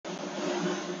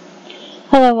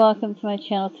Hello, welcome to my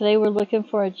channel. Today we're looking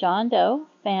for a John Doe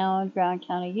found Brown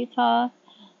County, Utah.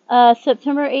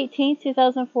 September 18th,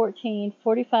 2014,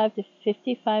 45 to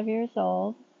 55 years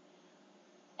old.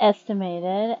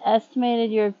 Estimated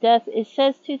year of death. It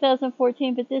says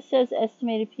 2014, but this says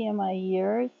estimated PMI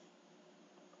years.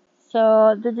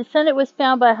 So the descendant was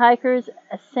found by hikers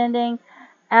ascending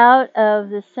out of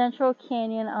the Central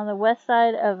Canyon on the west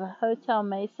side of Hotel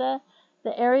Mesa.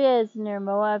 The area is near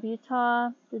Moab, Utah.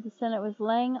 The descendant was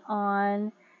laying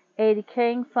on a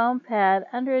decaying foam pad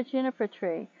under a juniper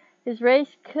tree. His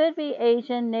race could be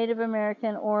Asian, Native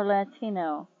American, or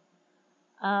Latino.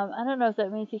 I don't know if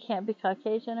that means he can't be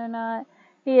Caucasian or not.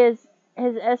 His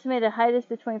estimated height is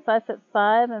between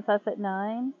 5'5" and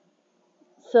 5'9".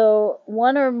 So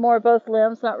one or more both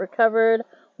limbs not recovered,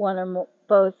 one or more,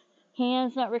 both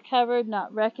hands not recovered,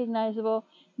 not recognizable,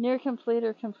 near complete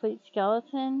or complete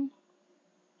skeleton.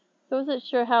 So I wasn't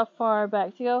sure how far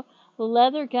back to go.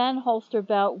 Leather gun holster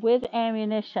belt with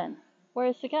ammunition.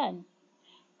 Where's the gun?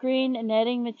 Green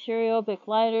netting material, Bic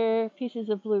lighter, pieces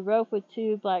of blue rope with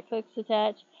two black hooks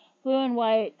attached, blue and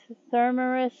white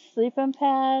thermarest sleeping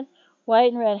pad,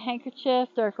 white and red handkerchief,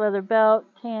 dark leather belt,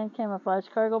 tan camouflage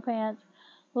cargo pants,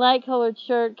 light colored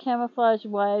shirt, camouflage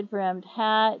wide brimmed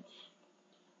hat,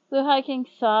 blue hiking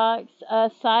socks,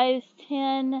 size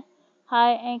 10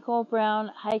 high ankle brown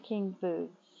hiking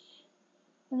boots.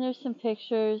 And there's some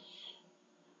pictures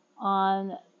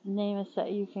on NamUs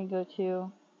that you can go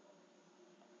to.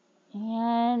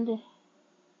 And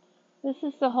this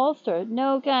is the holster.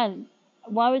 No gun.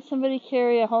 Why would somebody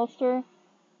carry a holster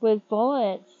with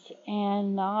bullets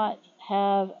and not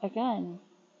have a gun?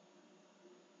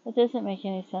 That doesn't make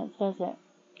any sense, does it?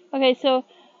 Okay, so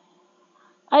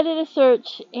I did a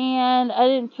search and I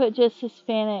didn't put just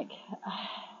Hispanic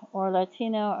or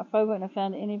Latino. I probably wouldn't have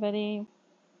found anybody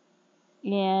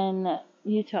in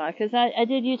Utah because I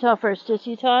did Utah first, just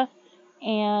Utah.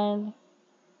 And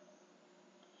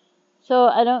so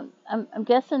I'm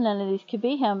guessing none of these could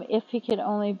be him if he could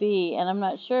only be, and I'm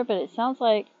not sure, but it sounds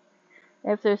like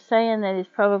if they're saying that he's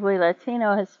probably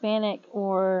Latino, Hispanic,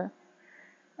 or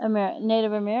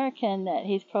Native American, that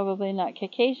he's probably not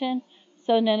Caucasian,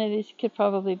 so none of these could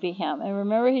probably be him. And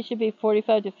remember, he should be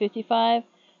 45 to 55,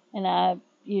 and I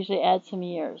usually add some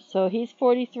years. So he's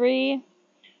 43,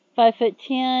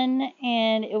 5'10",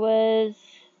 and it was,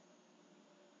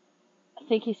 I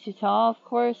think he's too tall, of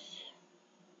course.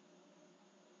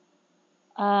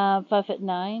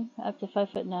 5'9", up to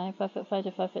 5'9", 5'5"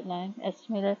 to 5'9",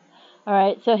 estimated. All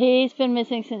right, so he's been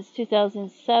missing since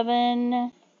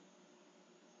 2007,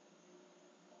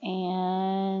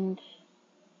 and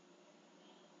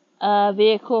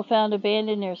vehicle found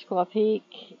abandoned near Squaw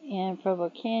Peak in Provo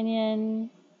Canyon.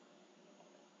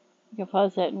 You can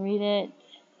pause that and read it.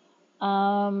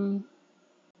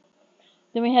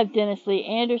 Then we have Dennis Lee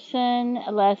Anderson,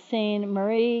 last seen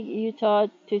Murray, Utah,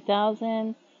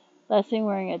 2000. Last seen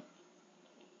wearing a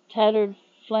tattered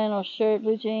flannel shirt,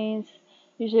 blue jeans,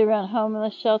 usually around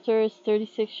homeless shelters,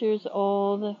 36 years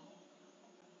old,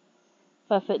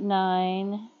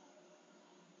 5'9".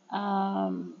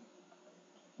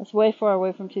 That's way far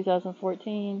away from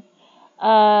 2014.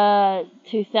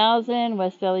 2000,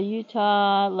 West Valley,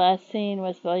 Utah. Last seen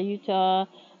West Valley, Utah.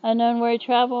 Unknown where he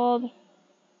traveled.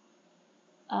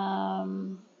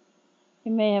 He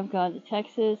may have gone to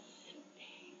Texas.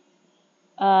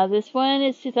 This one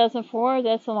is 2004.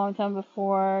 That's a long time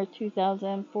before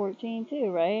 2014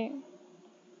 too, right?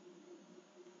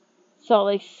 Salt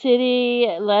Lake City,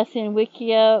 last in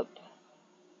Wickiup.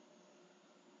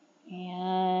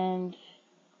 And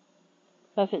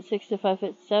 5'6" to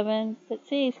 5'7". But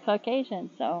see, he's Caucasian,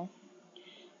 so.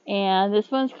 And this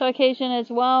one's Caucasian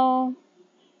as well.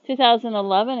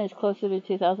 2011 is closer to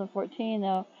 2014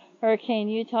 though. Hurricane,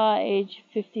 Utah, age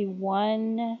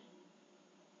 51.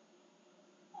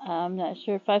 I'm not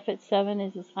sure. 5'7"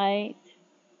 is his height.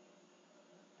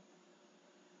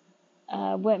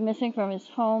 Went missing from his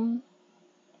home.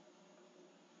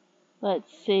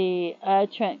 Let's see.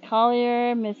 Trent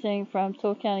Collier, missing from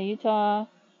Toole County, Utah.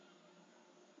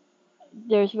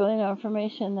 There's really no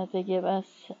information that they give us.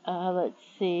 Let's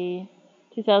see.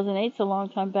 2008 is a long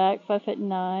time back.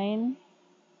 5'9",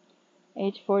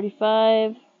 age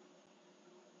 45.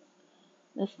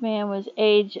 This man was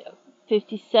age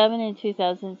 57 in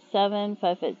 2007,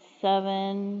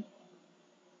 5'7".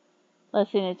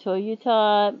 Last seen in Toole,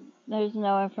 Utah. There's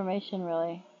no information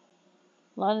really.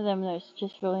 A lot of them, there's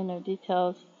just really no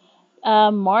details.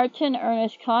 Martin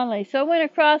Ernest Conley. So I went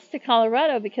across to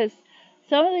Colorado because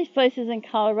some of these places in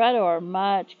Colorado are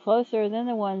much closer than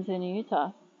the ones in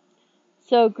Utah.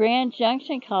 So Grand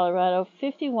Junction, Colorado,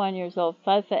 51 years old,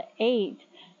 5'8",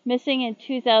 Missing in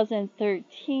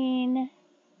 2013.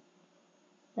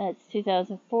 That's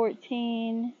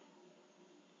 2014.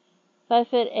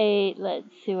 5'8". Let's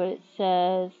see what it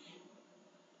says.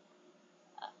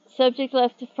 Subject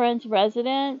left to friend's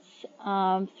residence.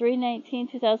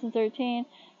 3/19/2013.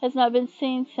 Has not been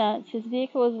seen since. His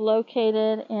vehicle was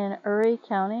located in Erie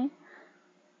County.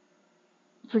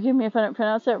 Forgive me if I don't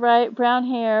pronounce that right. Brown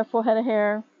hair, full head of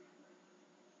hair.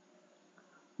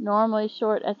 Normally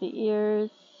short at the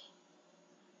ears.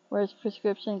 Wears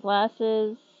prescription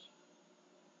glasses.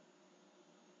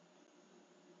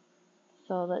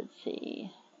 So let's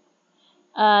see.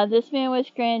 This man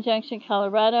was Grand Junction,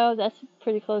 Colorado. That's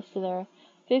pretty close to there.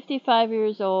 55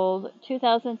 years old.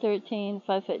 2013.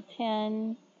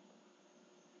 5'10".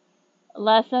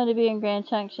 Last known to be in Grand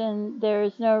Junction. There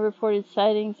is no reported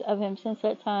sightings of him since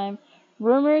that time.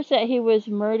 Rumors that he was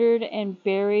murdered and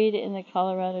buried in the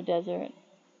Colorado desert.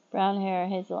 Brown hair,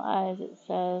 hazel eyes, it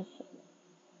says.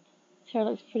 His hair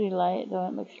looks pretty light, though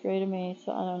it looks gray to me,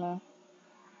 so I don't know.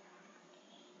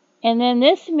 And then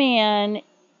this man,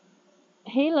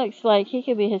 he looks like he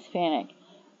could be Hispanic,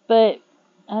 but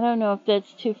I don't know if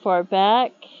that's too far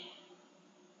back.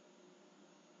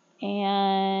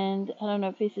 And I don't know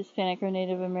if he's Hispanic or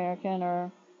Native American,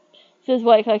 or it says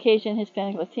white, Caucasian,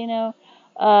 Hispanic, Latino.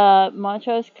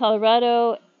 Montrose,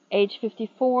 Colorado, age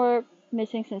 54,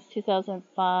 missing since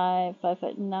 2005,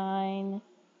 5'9".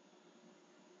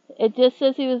 It just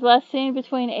says he was last seen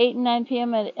between 8 and 9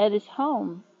 p.m. at his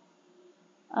home.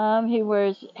 He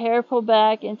wears hair pulled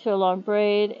back into a long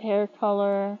braid, hair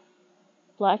color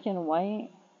black and white.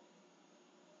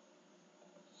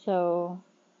 So,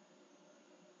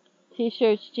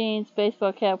 t-shirts, jeans,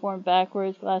 baseball cap worn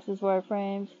backwards, glasses, wire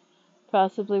frames,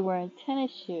 possibly wearing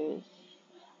tennis shoes.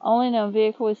 Only known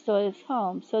vehicle was still at his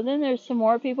home. So then there's some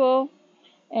more people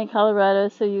in Colorado,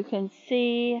 so you can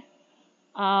see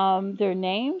their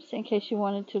names in case you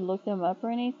wanted to look them up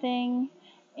or anything,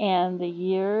 and the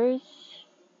years.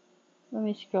 Let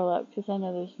me scroll up because I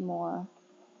know there's more.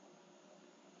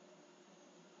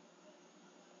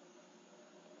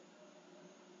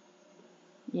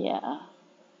 Yeah.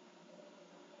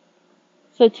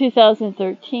 So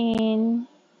 2013.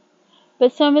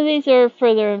 But some of these are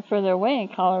further and further away in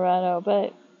Colorado.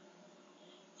 But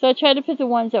so I tried to put the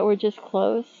ones that were just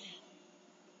close.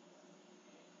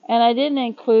 And I didn't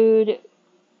include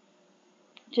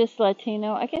just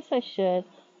Latino. I guess I should.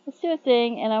 Let's do a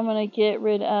thing, and I'm going to get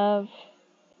rid of...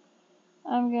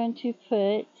 I'm going to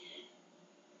put...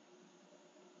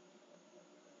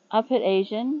 I'll put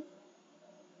Asian,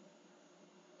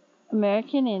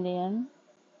 American Indian,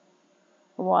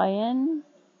 Hawaiian,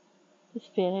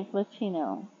 Hispanic,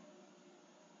 Latino.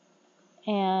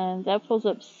 And that pulls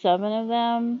up 7 of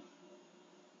them.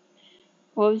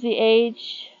 What was the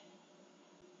age?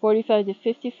 45 to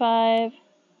 55.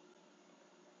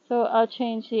 So I'll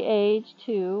change the age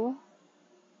to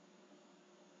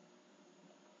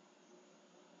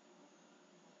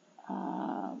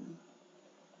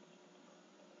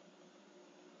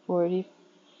 43,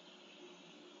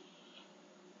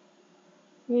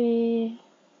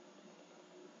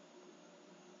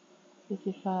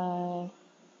 55.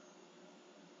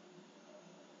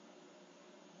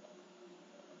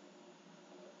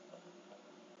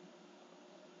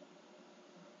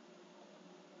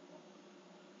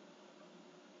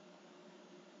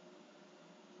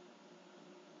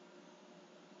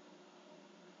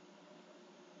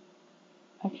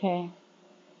 Okay.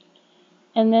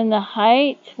 And then the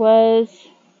height was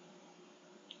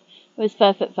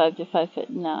 5'5" to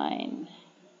 5'9".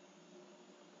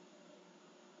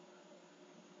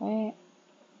 Right?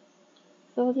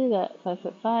 So we'll do that.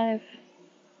 5'5"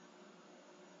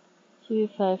 to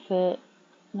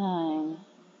 5'9".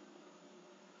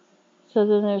 So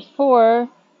then there's 4.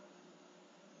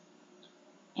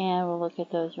 And we'll look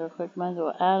at those real quick. Might as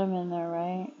well add them in there,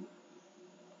 right?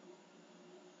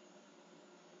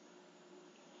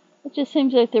 It just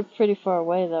seems like they're pretty far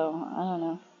away, though. I don't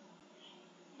know.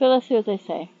 But let's see what they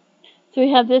say. So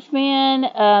we have this man,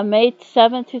 May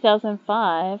 7,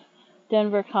 2005,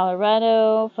 Denver,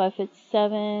 Colorado,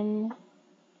 5'7".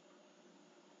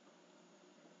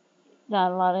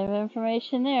 Not a lot of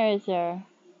information there, is there?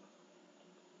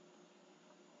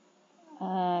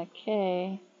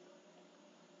 Okay.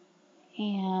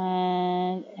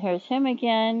 And here's him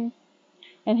again.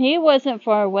 And he wasn't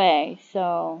far away,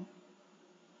 so.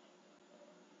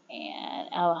 And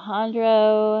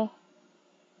Alejandro,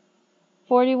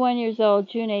 41 years old,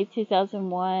 June 8,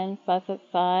 2001,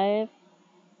 5'5".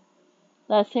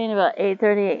 Last seen about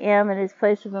 8:30 a.m. at his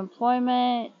place of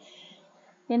employment.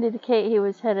 Indicate he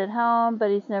was headed home, but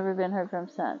he's never been heard from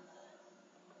since.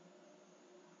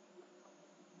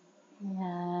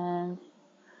 And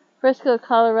Frisco,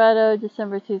 Colorado,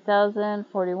 December 2000,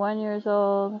 41 years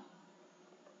old.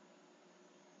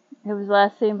 He was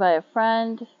last seen by a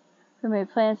friend who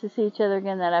made plans to see each other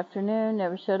again that afternoon,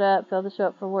 never showed up, failed to show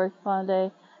up for work the following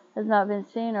day, has not been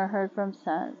seen or heard from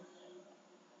since.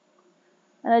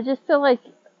 And I just feel like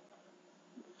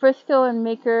Frisco and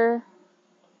Meeker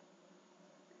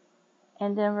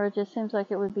and Denver just seems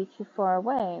like it would be too far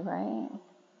away, right?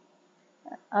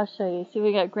 I'll show you. See,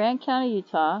 we got Grand County,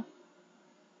 Utah,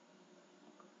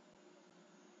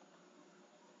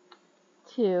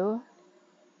 to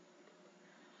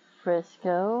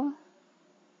Frisco,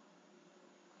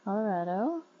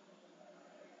 Colorado.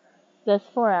 That's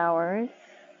 4 hours,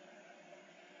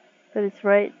 but it's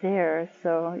right there.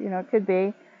 So, it could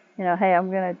be, hey,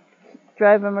 I'm going to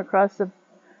drive them across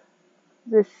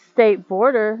the state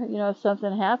border. If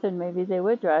something happened, maybe they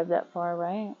would drive that far,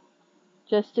 right?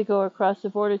 Just to go across the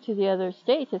border to the other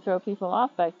state to throw people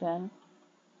off back then.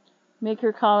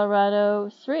 Meeker,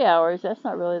 Colorado, 3 hours. That's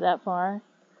not really that far.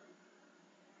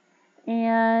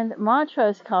 And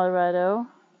Montrose, Colorado,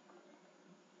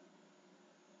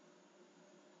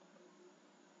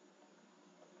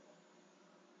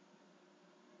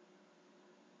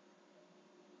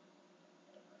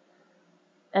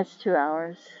 that's 2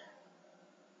 hours.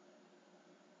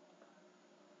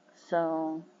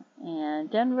 So, and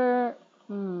Denver,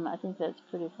 I think that's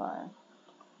pretty far.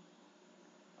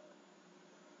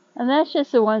 And that's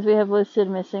just the ones we have listed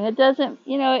missing. It doesn't,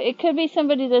 it could be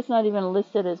somebody that's not even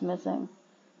listed as missing.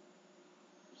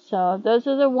 So those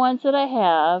are the ones that I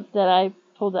have that I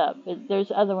pulled up. There's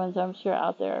other ones I'm sure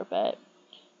out there, but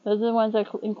those are the ones I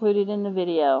included in the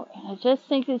video. And I just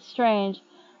think it's strange.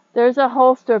 There's a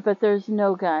holster, but there's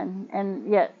no gun.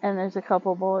 And there's a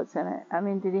couple bullets in it. I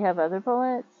mean, did he have other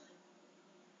bullets?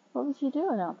 What was he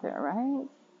doing out there, right?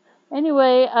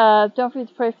 Anyway, don't forget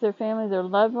to pray for their family, their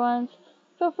loved ones.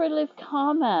 Feel free to leave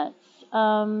comments.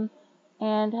 And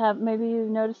maybe you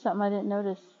noticed something I didn't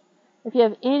notice. If you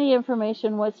have any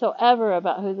information whatsoever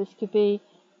about who this could be,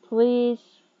 please.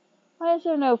 Why is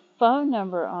there no phone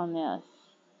number on this?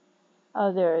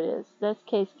 Oh, there it is. That's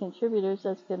case contributors.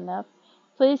 That's good enough.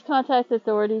 Please contact the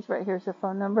authorities. Right here's the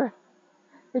phone number.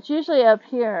 It's usually up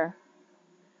here.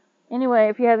 Anyway,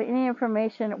 if you have any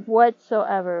information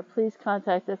whatsoever, please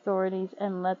contact the authorities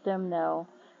and let them know.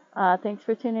 Thanks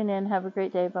for tuning in. Have a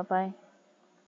great day. Bye-bye.